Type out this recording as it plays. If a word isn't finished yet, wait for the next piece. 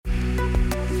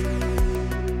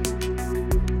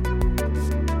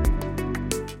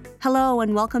Hello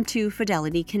and welcome to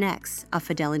Fidelity Connects, a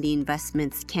Fidelity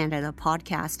Investments Canada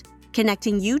podcast,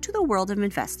 connecting you to the world of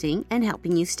investing and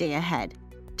helping you stay ahead.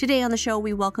 Today on the show,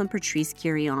 we welcome Patrice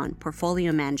Quirion,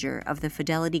 Portfolio Manager of the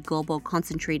Fidelity Global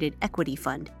Concentrated Equity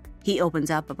Fund. He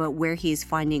opens up about where he is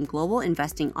finding global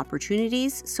investing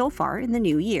opportunities so far in the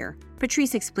new year.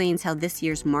 Patrice explains how this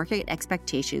year's market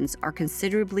expectations are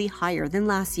considerably higher than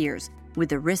last year's, with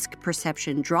the risk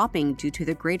perception dropping due to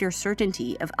the greater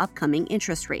certainty of upcoming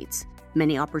interest rates.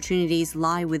 Many opportunities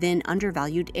lie within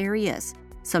undervalued areas.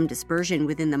 Some dispersion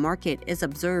within the market is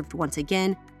observed once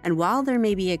again, and while there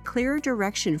may be a clear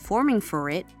direction forming for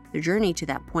it, the journey to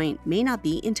that point may not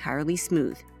be entirely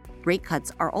smooth. Rate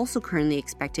cuts are also currently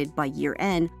expected by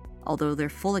year-end, although their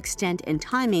full extent and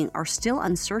timing are still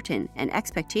uncertain and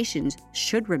expectations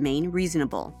should remain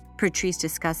reasonable. Patrice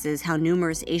discusses how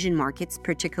numerous Asian markets,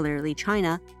 particularly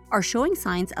China, are showing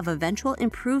signs of eventual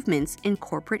improvements in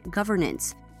corporate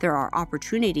governance. There are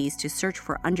opportunities to search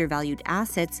for undervalued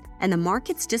assets, and the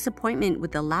market's disappointment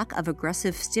with the lack of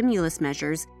aggressive stimulus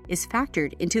measures is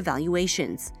factored into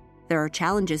valuations. There are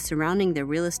challenges surrounding the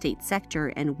real estate sector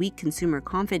and weak consumer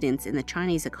confidence in the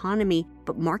Chinese economy,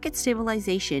 but market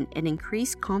stabilization and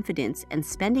increased confidence and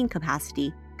spending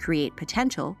capacity create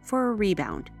potential for a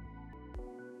rebound.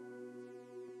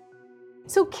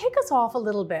 So kick us off a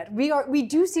little bit. We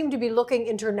do seem to be looking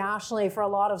internationally for a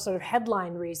lot of sort of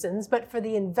headline reasons, but for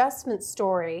the investment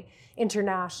story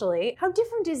internationally, how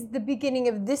different is the beginning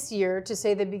of this year to,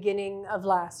 say, the beginning of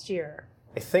last year?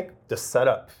 I think the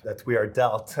setup that we are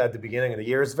dealt at the beginning of the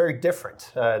year is very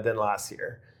different than last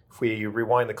year. If we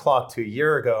rewind the clock to a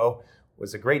year ago,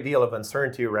 was a great deal of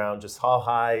uncertainty around just how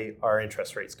high are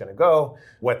interest rates going to go,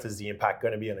 what is the impact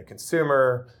going to be on the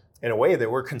consumer. In a way, there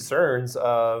were concerns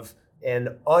of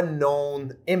an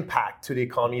unknown impact to the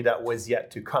economy that was yet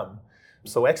to come.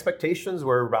 So expectations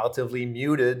were relatively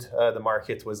muted. The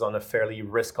market was on a fairly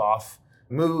risk-off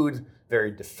mood,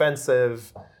 very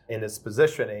defensive in its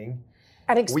positioning.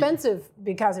 And expensive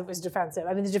because it was defensive.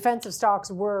 I mean, the defensive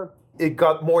stocks were... It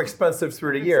got more expensive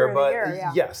through the year,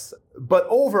 yes. But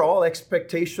overall,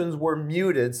 expectations were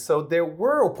muted. So there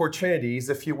were opportunities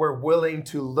if you were willing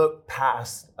to look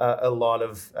past a lot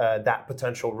of that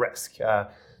potential risk.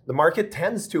 The market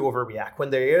tends to overreact. When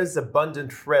there is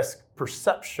abundant risk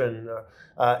perception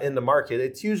in the market,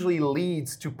 it usually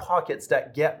leads to pockets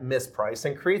that get mispriced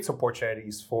and creates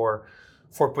opportunities for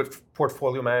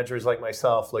portfolio managers like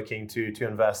myself looking to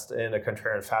invest in a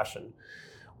contrarian fashion.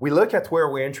 We look at where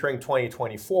we're entering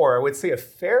 2024, I would say a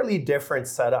fairly different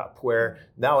setup where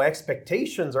now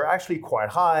expectations are actually quite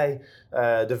high.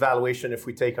 The valuation, if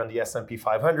we take on the S&P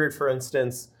 500, for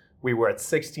instance, we were at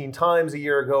 16 times a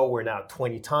year ago. We're now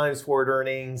 20 times forward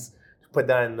earnings. To put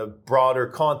that in the broader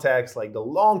context, like the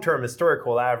long-term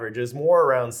historical average is more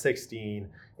around 16.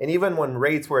 And even when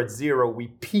rates were at 0, we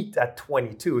peaked at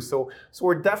 22. So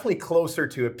we're definitely closer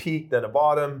to a peak than a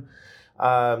bottom.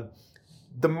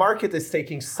 The market is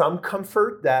taking some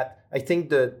comfort that I think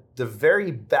the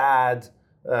very bad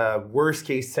worst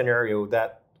case scenario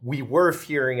that we were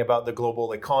fearing about the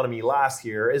global economy last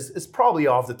year is probably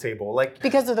off the table.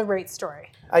 Because of the rate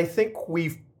story. I think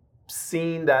we've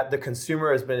seen that the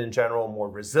consumer has been in general more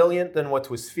resilient than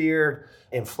what was feared.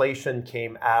 Inflation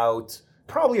came out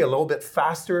probably a little bit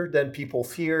faster than people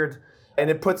feared.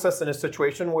 And it puts us in a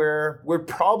situation where we're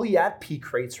probably at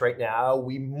peak rates right now.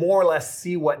 We more or less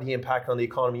see what the impact on the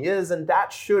economy is, and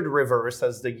that should reverse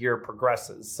as the year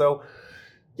progresses. So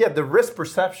yeah, the risk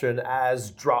perception has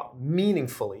dropped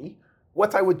meaningfully.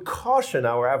 What I would caution,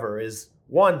 however, is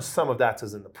one, some of that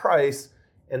is in the price.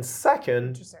 And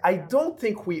second, I don't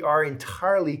think we are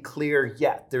entirely clear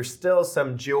yet. There's still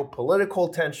some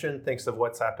geopolitical tension, thanks of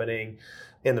what's happening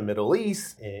in the Middle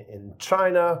East, in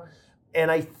China.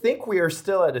 And I think we are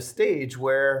still at a stage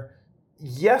where,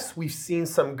 yes, we've seen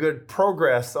some good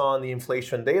progress on the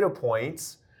inflation data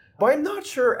points, but I'm not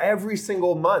sure every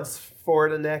single month for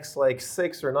the next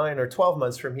 6 or 9 or 12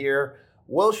 months from here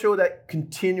will show that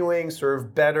continuing sort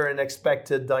of better than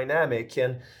expected dynamic.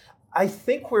 And I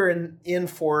think we're in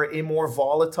for a more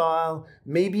volatile,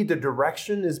 maybe the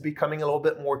direction is becoming a little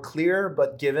bit more clear,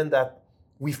 but given that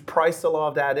we've priced a lot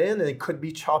of that in and it could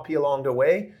be choppy along the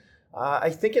way, I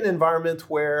think an environment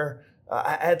where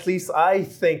at least I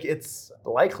think it's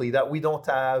likely that we don't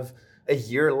have a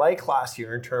year like last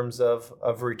year in terms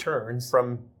of returns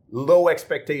from low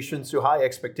expectations to high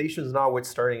expectations. Now it's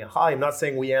starting at high. I'm not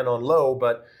saying we end on low,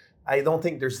 but I don't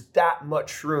think there's that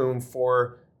much room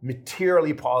for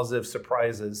materially positive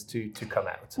surprises to come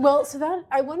out. Well, so that,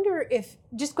 I wonder if,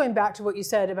 just going back to what you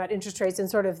said about interest rates and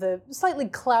sort of the slightly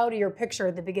cloudier picture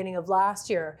at the beginning of last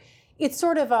year, it's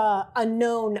sort of a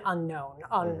known unknown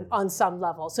on some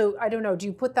level. So I don't know, do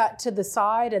you put that to the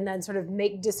side and then sort of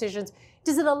make decisions?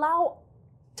 Does it allow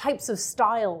types of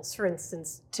styles, for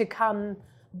instance, to come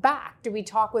back? Do we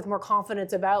talk with more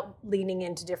confidence about leaning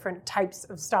into different types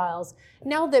of styles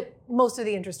now that most of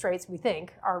the interest rates, we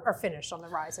think, are finished on the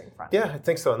rising front? Yeah, I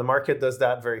think so. And the market does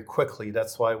that very quickly.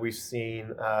 That's why we've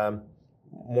seen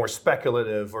more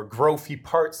speculative or growthy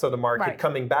parts of the market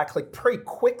coming back like pretty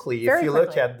quickly. Very if you quickly.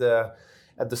 look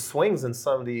at the swings in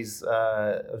some of these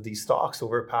stocks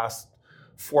over the past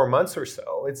 4 months or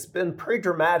so, it's been pretty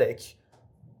dramatic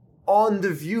on the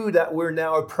view that we're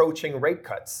now approaching rate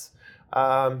cuts.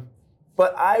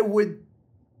 But I would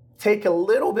take a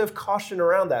little bit of caution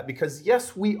around that because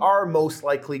yes, we are most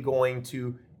likely going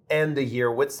to end the year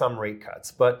with some rate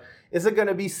cuts, but is it going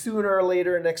to be sooner or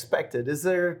later than expected? Is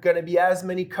there going to be as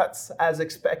many cuts as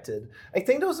expected? I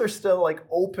think those are still like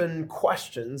open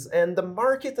questions, and the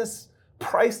market has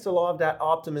priced a lot of that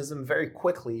optimism very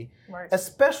quickly,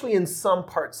 especially in some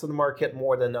parts of the market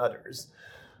more than others.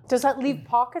 Does that leave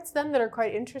pockets then that are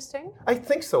quite interesting? I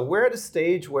think so. We're at a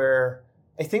stage where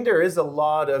I think there is a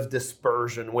lot of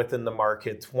dispersion within the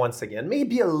market once again.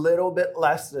 Maybe a little bit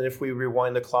less than if we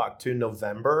rewind the clock to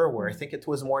November, where I think it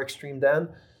was more extreme then.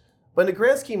 But in the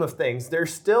grand scheme of things,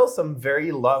 there's still some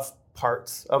very loved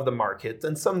parts of the market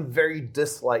and some very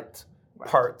disliked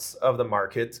parts of the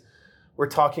market. We're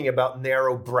talking about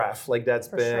narrow breadth, like that's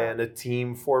been a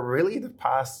theme for really the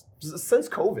past, since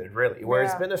COVID really, where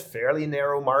it's been a fairly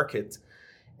narrow market.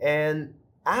 And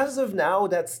as of now,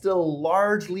 that's still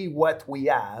largely what we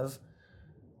have.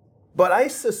 But I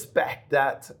suspect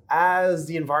that as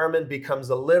the environment becomes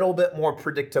a little bit more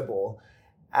predictable,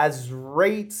 as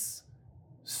rates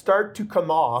start to come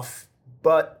off,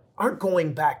 but aren't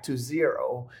going back to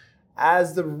zero,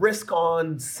 as the risk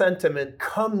on sentiment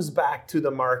comes back to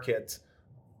the market,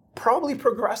 probably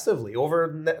progressively over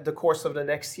the course of the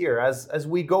next year, as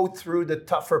we go through the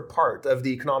tougher part of the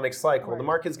economic cycle, the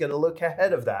market's going to look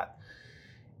ahead of that.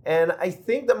 And I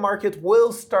think the market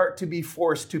will start to be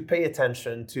forced to pay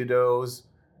attention to those,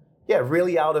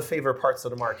 really out of favor parts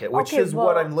of the market, which is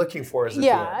what I'm looking for as a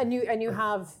PM. and you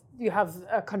have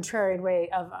a contrarian way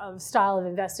of style of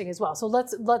investing as well. So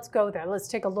let's go there. Let's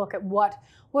take a look at what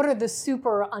are the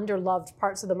super underloved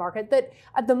parts of the market that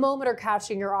at the moment are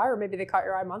catching your eye, or maybe they caught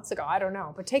your eye months ago. I don't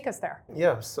know, but take us there.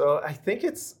 Yeah, so I think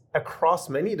it's across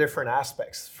many different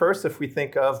aspects. First, if we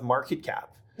think of market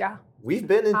cap. Yeah. We've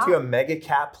been into a mega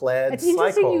cap-led It's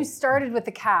interesting cycle. you started with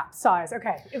the cap size.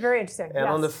 Okay, very interesting. And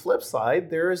on the flip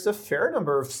side, there is a fair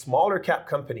number of smaller cap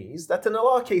companies that in a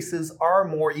lot of cases are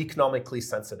more economically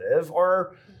sensitive,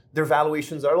 or their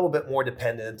valuations are a little bit more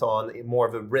dependent on more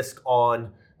of a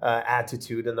risk-on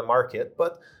attitude in the market,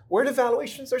 but where the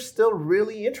valuations are still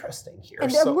really interesting here.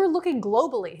 And we're looking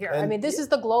globally here. I mean, this is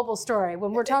the global story.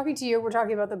 When we're talking to you, we're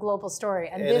talking about the global story,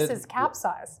 and this is cap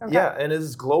size. Okay. Yeah, and it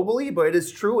is globally, but it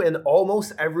is true in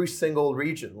almost every single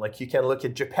region. Like you can look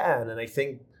at Japan, and I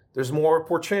think there's more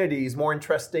opportunities, more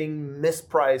interesting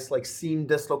mispriced, like seen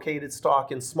dislocated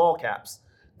stock in small caps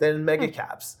than in mega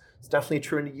caps. It's definitely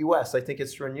true in the US. I think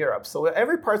it's true in Europe. So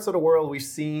every parts of the world we've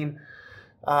seen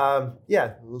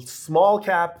small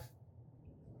cap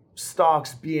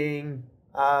stocks being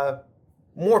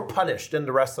more punished than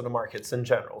the rest of the markets in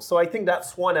general. So I think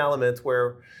that's one element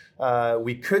where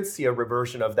we could see a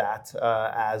reversion of that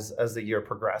as the year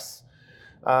progresses.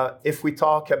 If we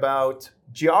talk about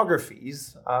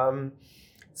geographies,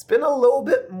 it's been a little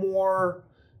bit more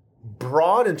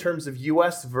broad in terms of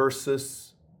US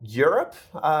versus Europe.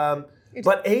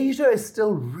 But Asia is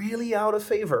still really out of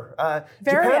favor.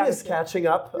 Japan is catching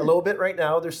up a little bit right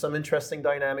now. There's some interesting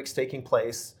dynamics taking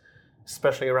place,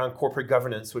 especially around corporate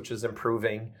governance, which is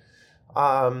improving.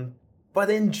 But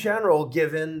in general,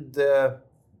 given the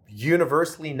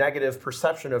universally negative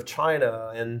perception of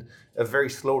China and a very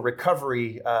slow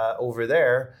recovery over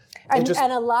there. And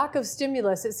a lack of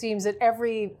stimulus, it seems, at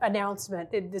every announcement,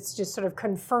 it's just sort of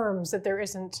confirms that there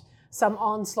isn't some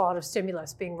onslaught of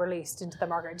stimulus being released into the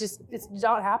market. It's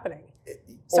not happening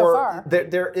so far.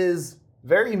 There is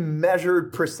very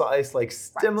measured, precise, like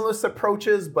stimulus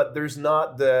approaches, but there's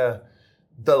not the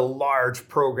large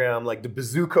program, like the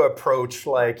bazooka approach,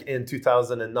 like in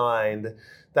 2009,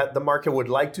 that the market would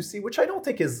like to see, which I don't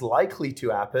think is likely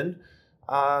to happen.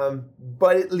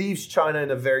 But it leaves China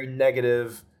in a very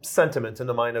negative sentiment in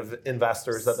the mind of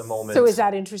investors at the moment. So is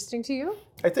that interesting to you?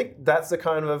 I think that's the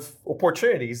kind of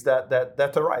opportunities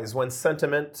that arise when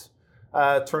sentiment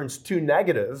turns too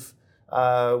negative,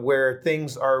 where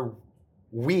things are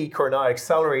weak or not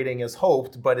accelerating as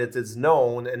hoped, but it is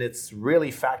known and it's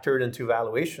really factored into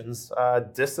valuations,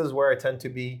 this is where I tend to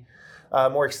be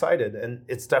more excited. And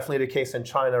it's definitely the case in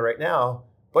China right now,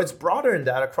 but it's broader than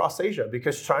that across Asia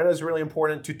because China is really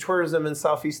important to tourism in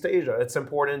Southeast Asia. It's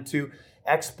important to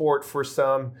export for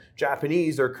some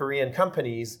Japanese or Korean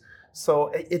companies. So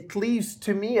it leaves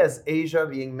to me as Asia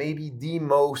being maybe the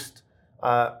most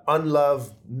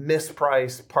unloved,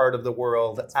 mispriced part of the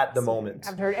world at the moment. I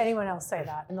haven't heard anyone else say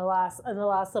that in the last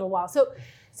little while.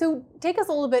 So take us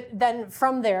a little bit then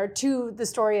from there to the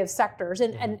story of sectors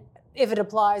and if it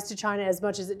applies to China as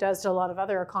much as it does to a lot of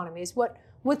other economies,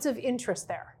 what's of interest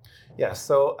there? Yeah,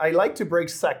 so I like to break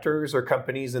sectors or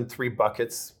companies in three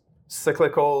buckets: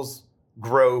 cyclicals,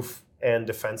 growth, and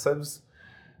defensives.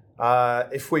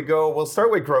 We'll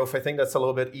start with growth. I think that's a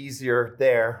little bit easier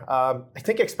there. I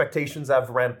think expectations have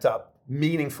ramped up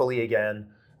meaningfully again.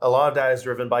 A lot of that is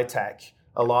driven by tech.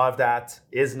 A lot of that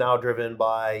is now driven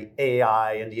by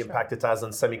AI and the impact it has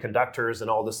on semiconductors and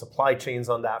all the supply chains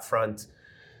on that front.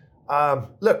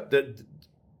 Look,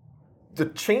 the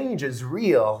change is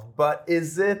real, but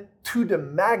is it to the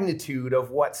magnitude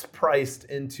of what's priced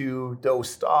into those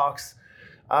stocks?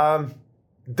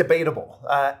 Debatable,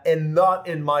 and not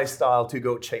in my style to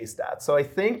go chase that. So I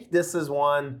think this is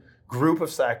one group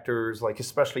of sectors, like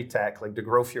especially tech, like the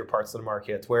growthier parts of the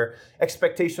market, where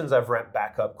expectations have ramped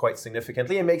back up quite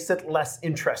significantly and makes it less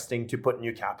interesting to put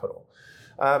new capital.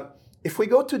 If we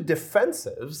go to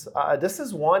defensives, this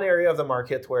is one area of the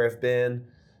market where I've been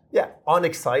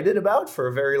unexcited about for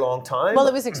a very long time. Well,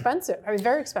 it was expensive. I mean,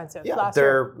 very expensive last year.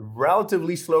 They're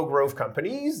relatively slow growth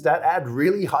companies that had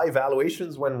really high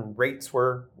valuations when rates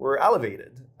were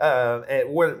elevated,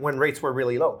 and when rates were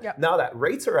really low. Yep. Now that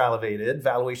rates are elevated,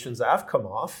 valuations have come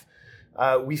off.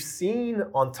 We've seen,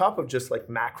 on top of just like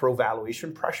macro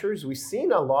valuation pressures, we've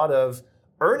seen a lot of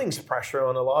earnings pressure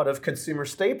on a lot of consumer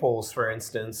staples, for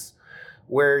instance,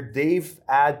 where they've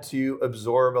had to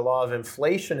absorb a lot of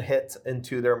inflation hit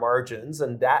into their margins,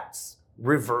 and that's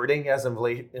reverting as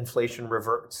inflation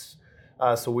reverts.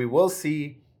 So we will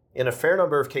see, in a fair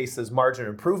number of cases, margin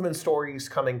improvement stories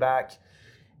coming back.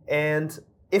 And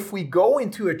if we go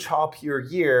into a choppier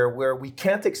year where we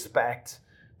can't expect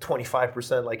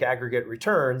 25% like aggregate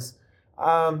returns,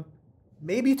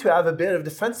 maybe to have a bit of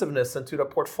defensiveness into the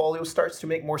portfolio starts to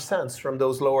make more sense from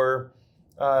those lower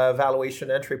valuation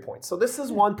entry points. So this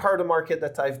is one part of the market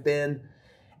that I've been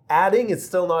adding. It's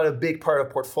still not a big part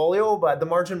of portfolio, but the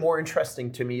margin more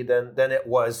interesting to me than it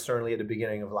was certainly at the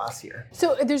beginning of last year.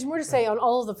 So there's more to say on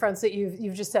all of the fronts that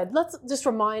you've just said. Let's just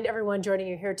remind everyone joining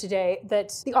you here today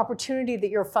that the opportunity that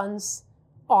your funds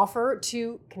offer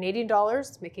to Canadian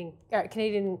dollars, making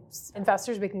Canadian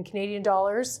investors making Canadian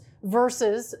dollars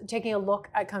versus taking a look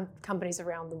at companies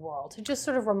around the world. Just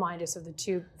sort of remind us of the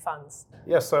two funds.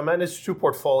 Yeah, so I manage two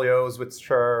portfolios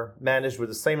which are managed with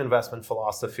the same investment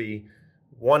philosophy.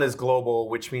 One is global,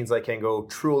 which means I can go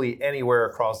truly anywhere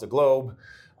across the globe.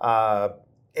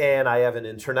 And I have an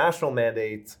international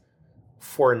mandate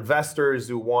for investors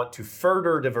who want to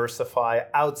further diversify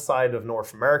outside of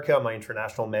North America. My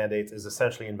international mandate is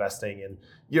essentially investing in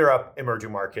Europe,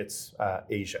 emerging markets,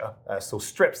 Asia. So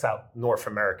strips out North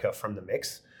America from the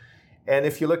mix. And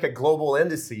if you look at global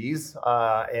indices,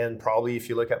 and probably if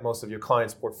you look at most of your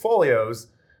clients' portfolios,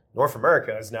 North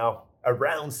America is now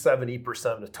around 70%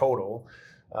 of the total.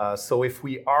 So if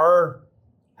we are,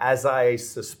 as I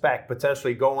suspect,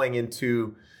 potentially going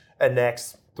into a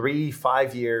next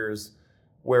 3-5 years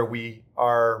where we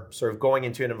are sort of going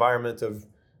into an environment of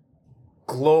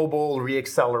global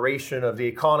reacceleration of the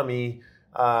economy,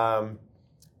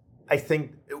 I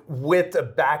think with a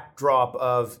backdrop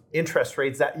of interest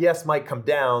rates that, yes, might come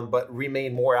down, but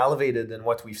remain more elevated than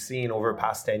what we've seen over the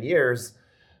past 10 years,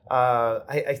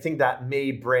 I think that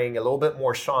may bring a little bit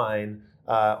more shine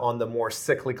on the more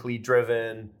cyclically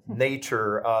driven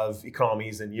nature of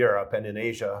economies in Europe and in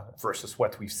Asia versus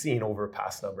what we've seen over the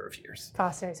past number of years.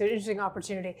 Fascinating. So, an interesting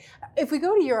opportunity. If we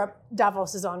go to Europe,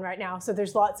 Davos is on right now, so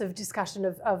there's lots of discussion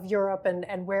of Europe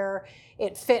and where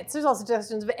it fits. There's also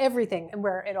discussions of everything and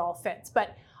where it all fits.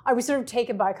 But I was sort of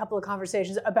taken by a couple of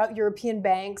conversations about European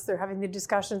banks. They're having the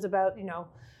discussions about,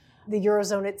 the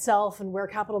Eurozone itself and where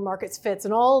capital markets fits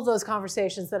and all of those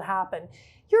conversations that happen.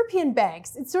 European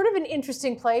banks, it's sort of an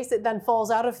interesting place. It then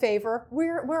falls out of favor.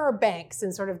 Where are banks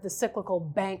in sort of the cyclical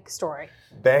bank story?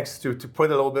 Banks, to put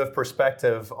a little bit of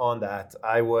perspective on that,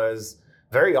 I was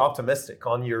very optimistic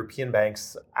on European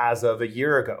banks as of a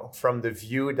year ago, from the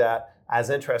view that as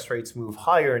interest rates move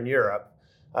higher in Europe,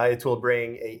 it will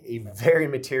bring a very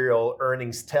material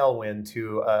earnings tailwind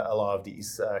to a lot of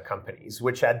these companies,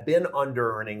 which had been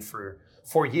under-earning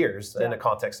for years in the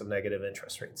context of negative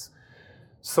interest rates.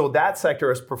 So that sector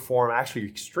has performed actually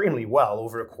extremely well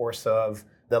over the course of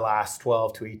the last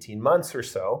 12 to 18 months or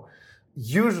so.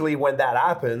 Usually when that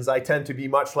happens, I tend to be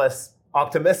much less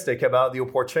optimistic about the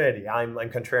opportunity. I'm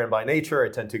contrarian by nature. I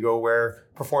tend to go where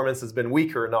performance has been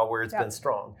weaker, not where it's been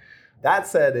strong. That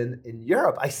said, in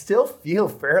Europe, I still feel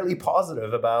fairly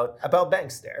positive about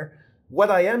banks there.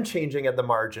 What I am changing at the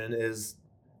margin is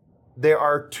there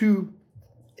are two,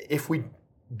 if we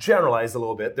generalize a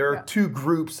little bit, there are two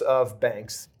groups of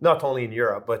banks, not only in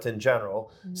Europe, but in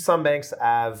general. Mm-hmm. Some banks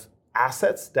have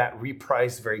assets that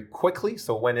reprice very quickly.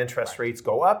 So when interest rates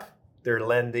go up, their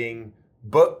lending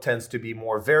book tends to be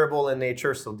more variable in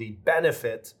nature. So they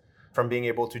benefit from being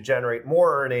able to generate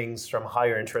more earnings from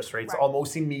higher interest rates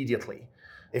almost immediately.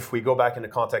 If we go back in the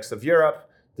context of Europe,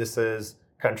 this is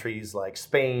countries like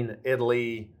Spain,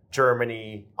 Italy,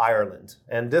 Germany, Ireland.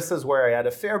 And this is where I had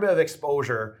a fair bit of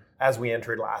exposure as we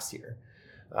entered last year.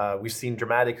 We've seen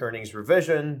dramatic earnings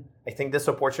revision. I think this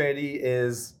opportunity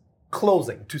is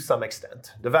closing to some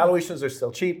extent. The valuations are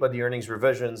still cheap, but the earnings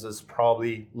revisions is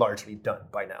probably largely done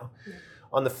by now. Yeah.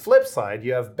 On the flip side,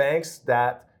 you have banks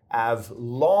that have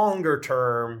longer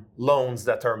term loans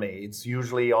that are made,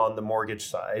 usually on the mortgage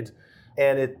side.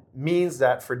 And it means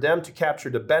that for them to capture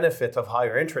the benefit of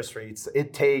higher interest rates,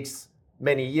 it takes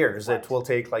many years. Right. It will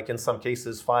take, like in some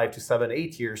cases, 5 to 7,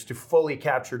 8 years to fully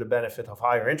capture the benefit of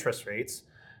higher interest rates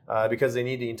because they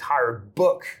need the entire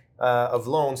book of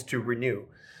loans to renew.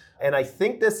 And I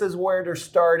think this is where there's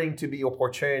starting to be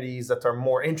opportunities that are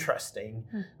more interesting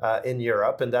in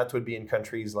Europe. And that would be in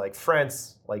countries like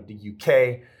France, like the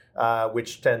UK,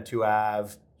 which tend to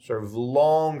have sort of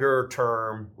longer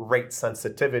term rate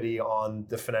sensitivity on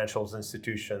the financial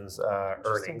institutions'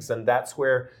 earnings. And that's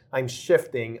where I'm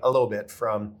shifting a little bit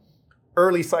from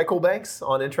early cycle banks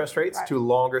on interest rates to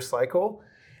longer cycle.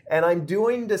 And I'm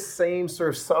doing the same sort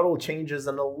of subtle changes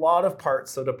in a lot of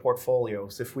parts of the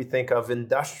portfolios. If we think of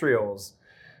industrials,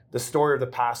 the story of the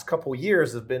past couple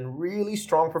years has been really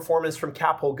strong performance from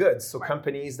capital goods. So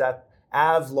companies that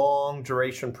have long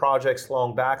duration projects,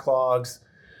 long backlogs.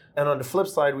 And on the flip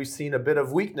side, we've seen a bit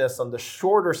of weakness on the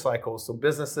shorter cycles. So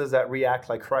businesses that react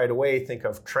like right away, think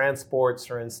of transports,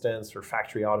 for instance, or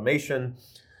factory automation.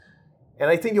 And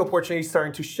I think the opportunity is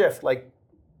starting to shift. Like,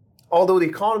 although the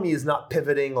economy is not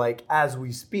pivoting like as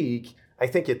we speak, I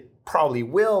think it probably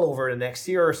will over the next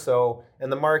year or so.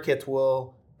 And the market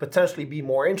will potentially be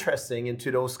more interesting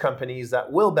into those companies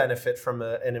that will benefit from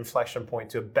an inflection point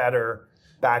to a better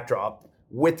backdrop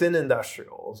within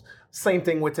industrials. Same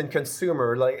thing within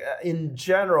consumer. Like in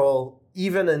general,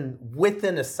 even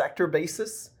within a sector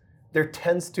basis, there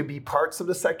tends to be parts of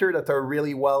the sector that are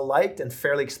really well liked and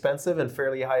fairly expensive and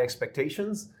fairly high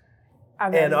expectations.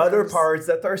 And other parts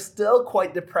that are still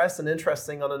quite depressed and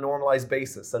interesting on a normalized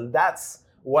basis. And that's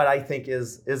what I think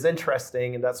is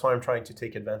interesting, and that's what I'm trying to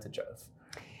take advantage of.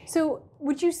 So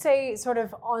would you say sort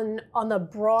of on the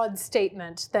broad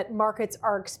statement that markets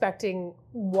are expecting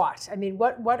what? I mean,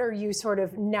 what are you sort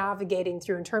of navigating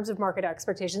through in terms of market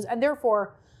expectations and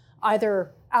therefore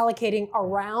either allocating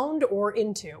around or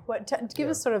into? Give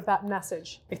us sort of that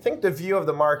message. I think the view of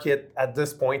the market at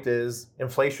this point is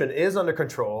inflation is under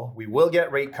control. We will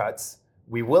get rate cuts.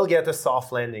 We will get a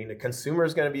soft landing. The consumer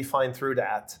is going to be fine through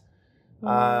that.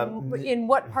 In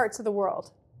what parts of the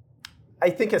world? I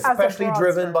think especially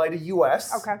driven by the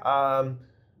US. Okay.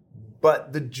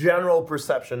 But the general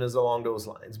perception is along those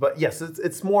lines. But yes,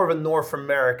 it's more of a North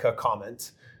America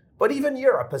comment. But even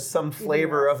Europe has some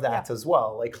flavor of that as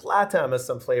well. Like LATAM has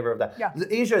some flavor of that. Yeah.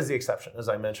 Asia is the exception, as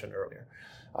I mentioned earlier.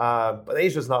 But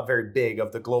Asia is not very big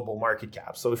of the global market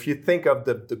cap. So if you think of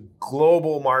the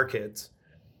global market,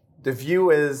 the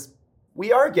view is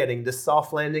we are getting this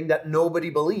soft landing that nobody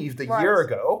believed a year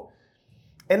ago.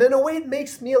 And in a way, it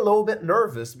makes me a little bit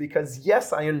nervous because,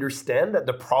 yes, I understand that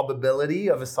the probability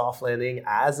of a soft landing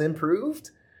has improved.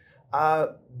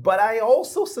 But I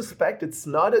also suspect it's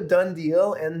not a done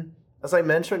deal. And as I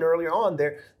mentioned earlier on,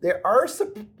 there are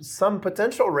some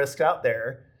potential risks out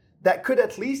there that could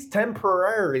at least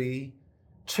temporarily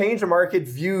change the market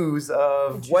views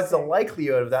of what's the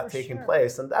likelihood of that taking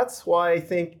place. And that's why I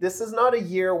think this is not a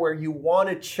year where you want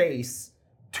to chase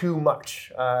too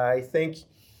much. I think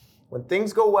when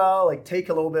things go well, like take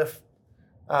a little bit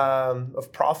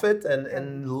of profit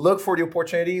and look for the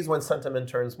opportunities when sentiment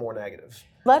turns more negative.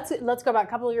 Let's go back. A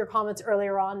couple of your comments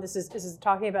earlier on. This is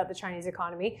talking about the Chinese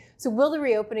economy. So will the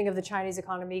reopening of the Chinese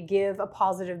economy give a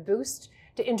positive boost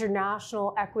to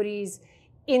international equities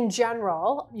in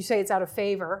general? You say it's out of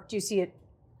favor. Do you see it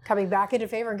coming back into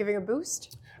favor and giving a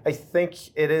boost? I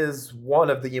think it is one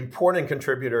of the important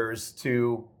contributors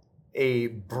to a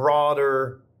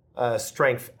broader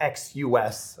strength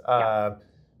ex-US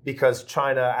because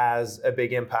China has a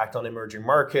big impact on emerging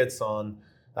markets, on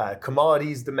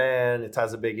commodities demand. It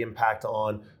has a big impact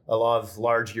on a lot of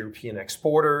large European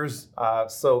exporters.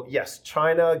 So yes,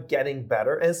 China getting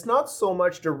better. And it's not so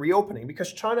much the reopening,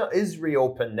 because China is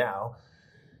reopened now.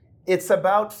 It's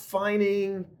about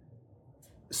finding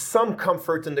some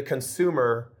comfort in the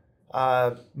consumer,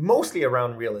 mostly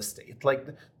around real estate. Like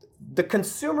the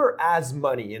consumer has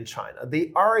money in China.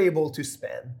 They are able to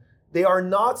spend. They are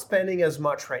not spending as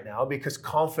much right now because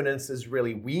confidence is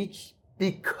really weak,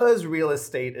 because real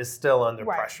estate is still under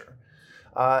pressure.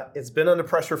 It's been under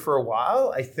pressure for a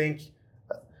while. I think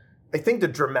the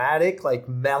dramatic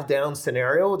meltdown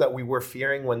scenario that we were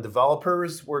fearing when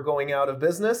developers were going out of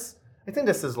business, I think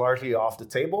this is largely off the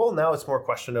table. Now it's more a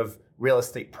question of real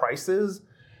estate prices.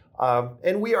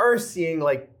 And we are seeing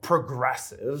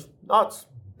progressive, not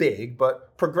big,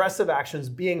 but progressive actions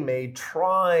being made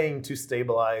trying to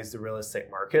stabilize the real estate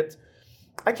market.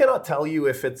 I cannot tell you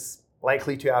if it's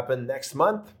likely to happen next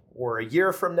month or a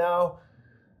year from now,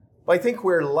 but I think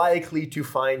we're likely to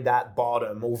find that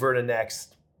bottom over the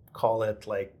next,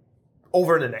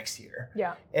 over the next year.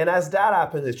 Yeah. And as that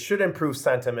happens, it should improve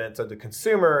sentiment of the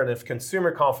consumer. And if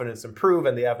consumer confidence improve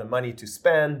and they have the money to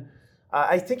spend,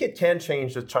 I think it can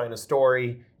change the China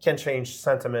story, can change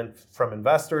sentiment from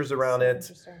investors around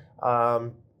it.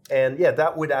 And yeah,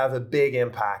 that would have a big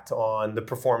impact on the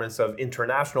performance of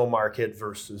international market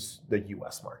versus the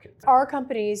US market. Are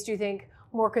companies, do you think,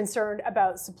 more concerned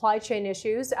about supply chain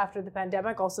issues after the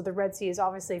pandemic? Also, the Red Sea is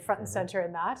obviously front and center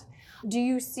in that. Do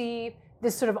you see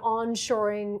this sort of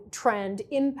onshoring trend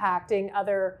impacting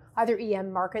either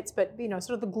EM markets, but sort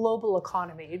of the global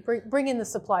economy? Bring in the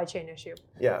supply chain issue.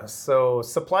 Yeah, so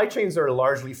supply chains are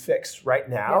largely fixed right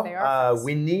now. Yeah, they are fixed.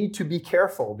 We need to be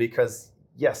careful because,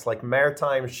 yes,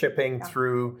 maritime shipping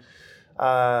through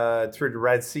the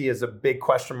Red Sea is a big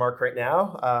question mark right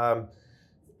now.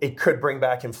 It could bring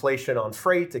back inflation on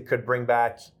freight. It could bring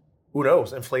back, who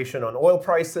knows, inflation on oil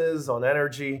prices, on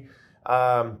energy.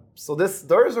 So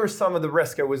those are some of the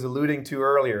risks I was alluding to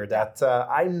earlier, that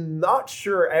I'm not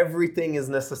sure everything is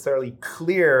necessarily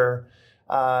clear,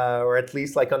 or at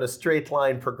least on a straight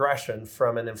line progression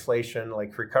from an inflation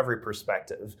recovery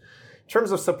perspective. In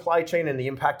terms of supply chain and the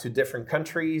impact to different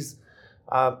countries,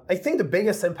 I think the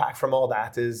biggest impact from all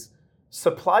that is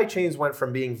supply chains went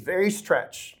from being very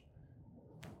stretched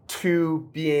to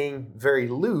being very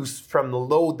loose from the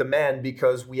low demand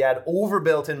because we had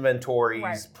overbuilt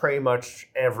inventories pretty much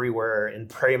everywhere in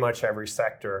pretty much every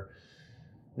sector.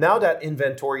 Now that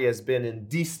inventory has been in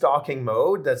destocking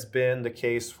mode, that's been the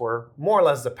case for more or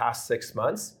less the past 6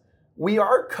 months, we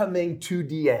are coming to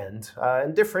the end.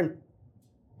 And different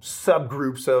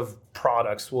subgroups of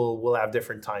products will have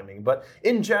different timing. But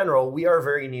in general, we are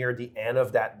very near the end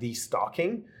of that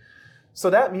destocking. So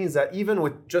that means that even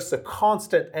with just a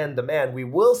constant end demand, we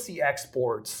will see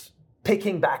exports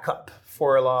picking back up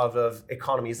for a lot of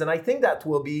economies. And I think that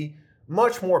will be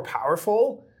much more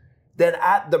powerful than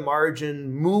at the margin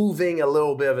moving a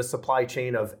little bit of a supply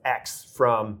chain of X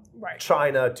from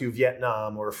China to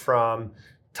Vietnam or from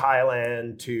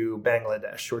Thailand to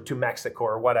Bangladesh or to Mexico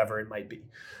or whatever it might be.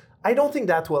 I don't think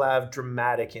that will have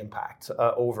dramatic impact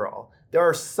overall. There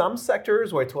are some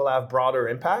sectors where it will have broader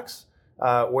impacts.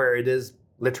 Where it is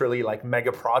literally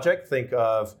mega project. Think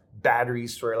of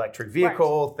batteries for electric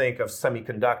vehicle, think of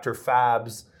semiconductor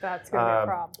fabs. That's going to be a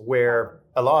problem. Where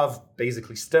a lot of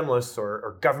basically stimulus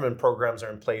or government programs are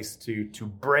in place to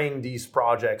bring these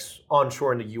projects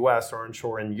onshore in the US or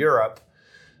onshore in Europe.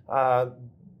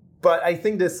 But I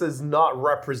think this is not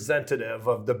representative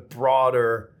of the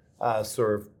broader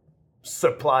sort of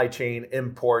supply chain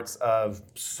imports of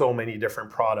so many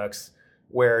different products,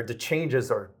 where the changes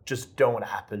just don't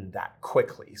happen that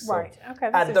quickly. So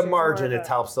okay, at the margin, it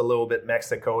helps a little bit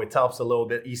Mexico, it helps a little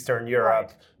bit Eastern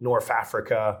Europe, North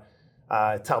Africa,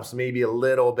 it helps maybe a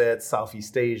little bit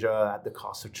Southeast Asia at the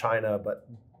cost of China, but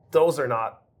those are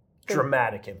not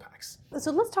dramatic impacts.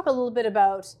 So let's talk a little bit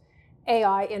about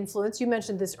AI influence. You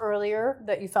mentioned this earlier,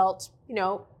 that you felt,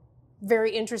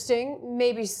 very interesting.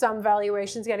 Maybe some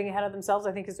valuations getting ahead of themselves.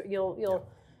 I think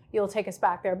you'll take us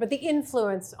back there. But the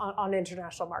influence on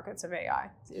international markets of AI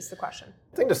is the question.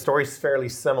 I think the story's fairly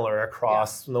similar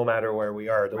across no matter where we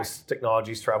are. Those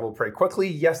technologies travel pretty quickly.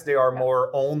 Yes, they are more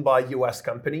owned by US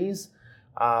companies,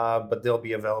 but they'll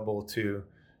be available to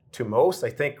most.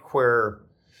 I think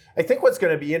what's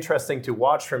going to be interesting to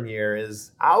watch from here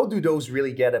is how do those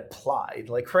really get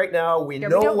applied? Right now, we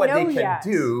know what they can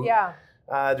do.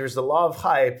 There's a lot of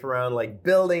hype around like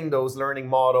building those learning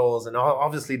models. And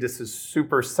obviously this is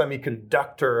super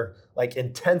semiconductor like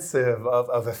intensive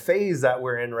of a phase that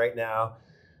we're in right now.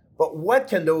 But what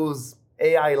can those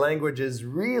AI languages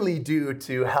really do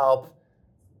to help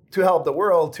the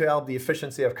world, to help the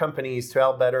efficiency of companies, to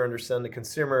help better understand the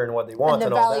consumer and what they want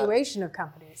and all that? valuation of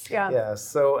companies? Yeah,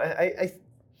 so I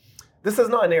this is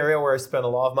not an area where I spend a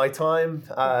lot of my time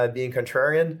being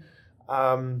contrarian.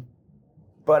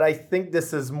 But I think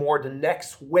this is more the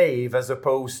next wave as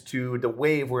opposed to the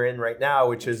wave we're in right now,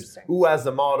 which is who has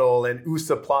the model and who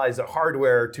supplies the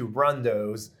hardware to run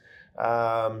those.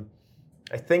 I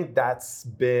think that's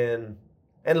been,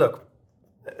 and look,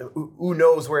 who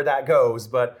knows where that goes,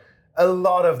 but a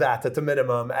lot of that at the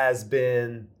minimum has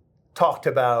been talked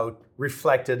about,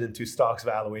 reflected into stocks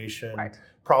valuation,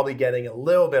 probably getting a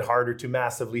little bit harder to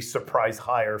massively surprise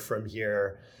higher from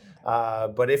here.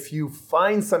 But if you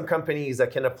find some companies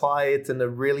that can apply it in a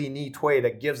really neat way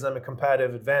that gives them a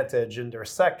competitive advantage in their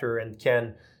sector and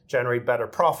can generate better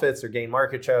profits or gain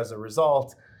market share as a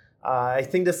result, I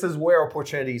think this is where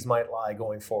opportunities might lie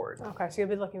going forward. Okay, so you'll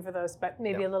be looking for those, but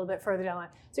maybe a little bit further down the line.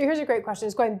 So here's a great question.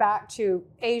 It's going back to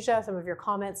Asia, some of your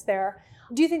comments there.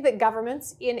 Do you think that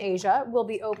governments in Asia will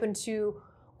be open to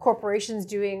corporations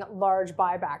doing large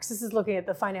buybacks? This is looking at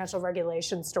the financial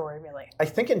regulation story, really. I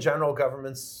think in general,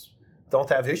 governments don't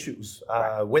have issues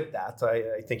with that.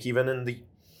 I think even in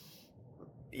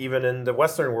the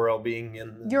Western world, being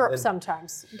in Europe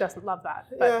sometimes doesn't love that.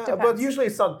 But usually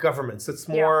it's not governments. It's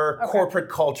more corporate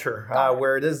culture,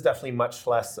 where it is definitely much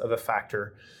less of a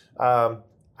factor.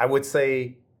 I would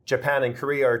say Japan and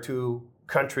Korea are two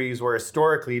countries where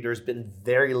historically there's been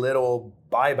very little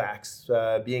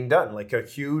buybacks being done, like a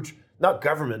huge, not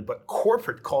government, but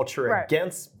corporate culture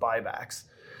against buybacks.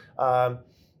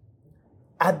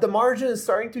 At the margin, it's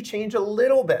starting to change a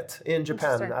little bit in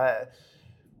Japan.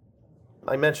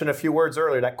 I mentioned a few words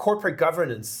earlier that corporate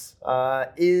governance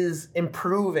is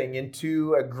improving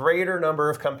into a greater number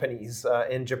of companies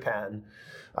in Japan.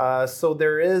 So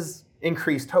there is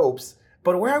increased hopes.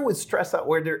 But where I would stress out,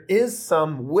 where there is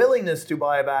some willingness to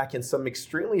buy back and some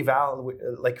extremely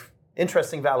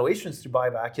interesting valuations to buy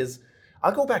back is,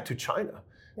 I'll go back to China.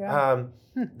 Yeah.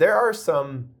 There are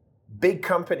some big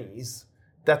companies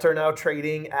that are now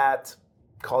trading at,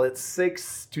 call it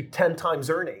 6 to 10 times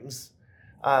earnings,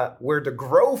 where the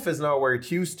growth is not where it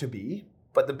used to be,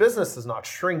 but the business is not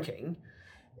shrinking,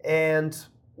 and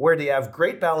where they have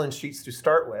great balance sheets to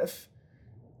start with.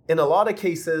 In a lot of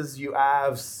cases, you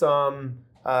have some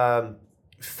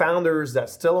founders that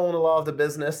still own a lot of the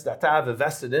business that have a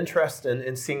vested interest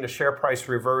in seeing the share price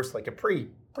reverse, like a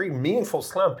pretty meaningful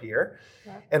slump here.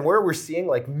 Right. And where we're seeing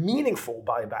like meaningful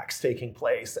buybacks taking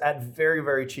place at very,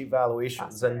 very cheap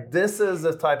valuations. And this is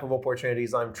the type of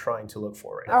opportunities I'm trying to look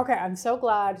for right now. Okay, I'm so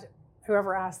glad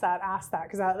whoever asked that,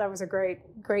 because that was a great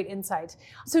insight.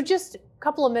 So just a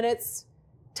couple of minutes,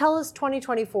 tell us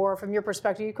 2024 from your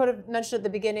perspective. You could have mentioned at the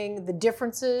beginning the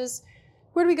differences.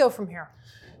 Where do we go from here?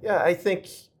 Yeah, I think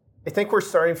we're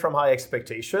starting from high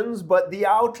expectations, but the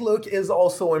outlook is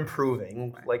also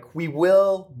improving. Like, we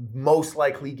will most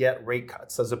likely get rate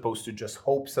cuts as opposed to just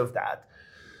hopes of that.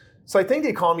 So I think the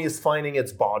economy is finding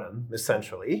its bottom,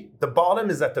 essentially. The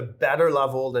bottom is at a better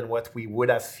level than what we would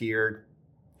have feared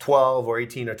 12 or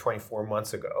 18 or 24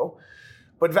 months ago.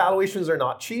 But valuations are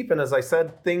not cheap, and as I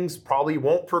said, things probably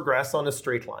won't progress on a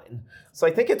straight line. So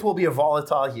I think it will be a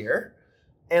volatile year,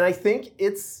 and I think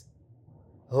it's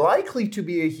likely to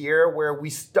be a year where we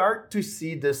start to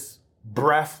see this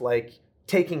breath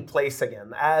taking place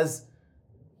again as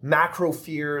macro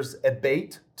fears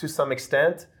abate to some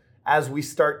extent, as we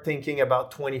start thinking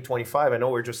about 2025. I know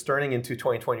we're just turning into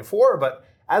 2024, but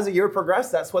as the year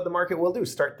progresses, that's what the market will do,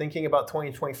 start thinking about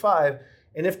 2025.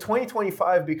 And if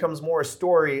 2025 becomes more a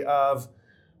story of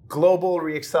global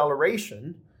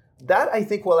reacceleration, that I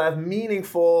think will have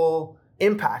meaningful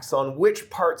impacts on which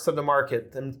parts of the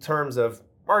market in terms of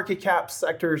market cap,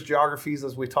 sectors, geographies,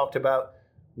 as we talked about,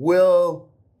 will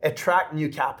attract new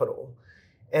capital.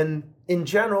 And in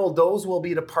general, those will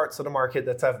be the parts of the market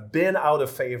that have been out of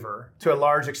favor to a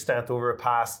large extent over the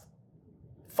past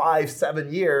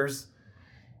 5-7 years.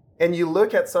 And you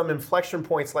look at some inflection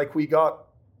points like we got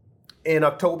in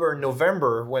October and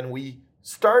November, when we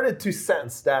started to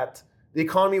sense that the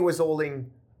economy was holding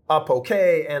up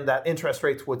okay and that interest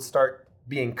rates would start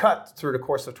being cut through the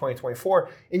course of 2024,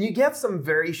 and you get some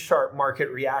very sharp market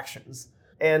reactions.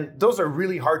 And those are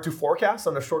really hard to forecast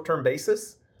on a short-term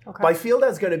basis, Okay. But I feel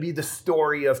that's going to be the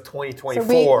story of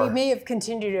 2024. So we may have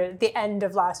continued at the end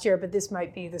of last year, but this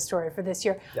might be the story for this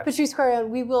year. Yeah. Patrice Quirion,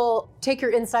 we will take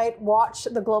your insight, watch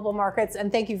the global markets,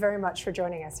 and thank you very much for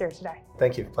joining us here today.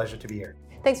 Thank you. Pleasure to be here.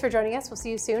 Thanks for joining us. We'll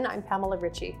see you soon. I'm Pamela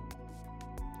Ritchie.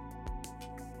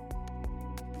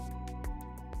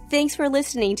 Thanks for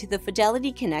listening to the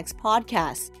Fidelity Connects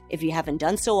podcast. If you haven't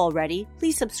done so already,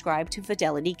 please subscribe to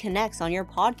Fidelity Connects on your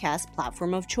podcast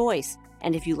platform of choice.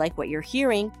 And if you like what you're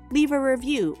hearing, leave a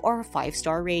review or a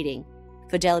 5-star rating.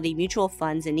 Fidelity mutual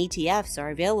funds and ETFs are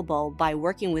available by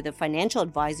working with a financial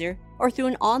advisor or through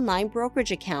an online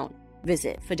brokerage account.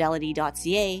 Visit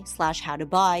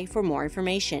fidelity.ca/howtobuy for more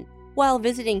information. While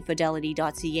visiting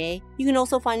fidelity.ca, you can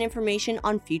also find information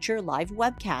on future live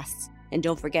webcasts. And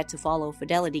don't forget to follow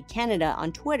Fidelity Canada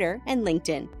on Twitter and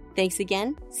LinkedIn. Thanks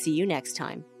again. See you next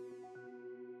time.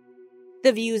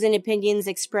 The views and opinions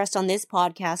expressed on this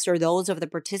podcast are those of the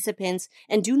participants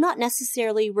and do not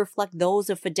necessarily reflect those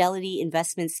of Fidelity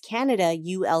Investments Canada,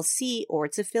 ULC, or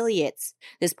its affiliates.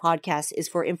 This podcast is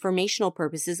for informational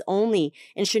purposes only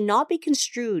and should not be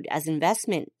construed as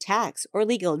investment, tax, or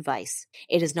legal advice.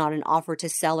 It is not an offer to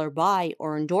sell or buy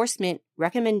or endorsement,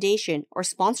 recommendation, or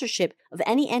sponsorship of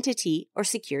any entity or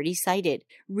security cited.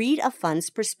 Read a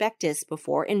fund's prospectus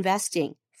before investing.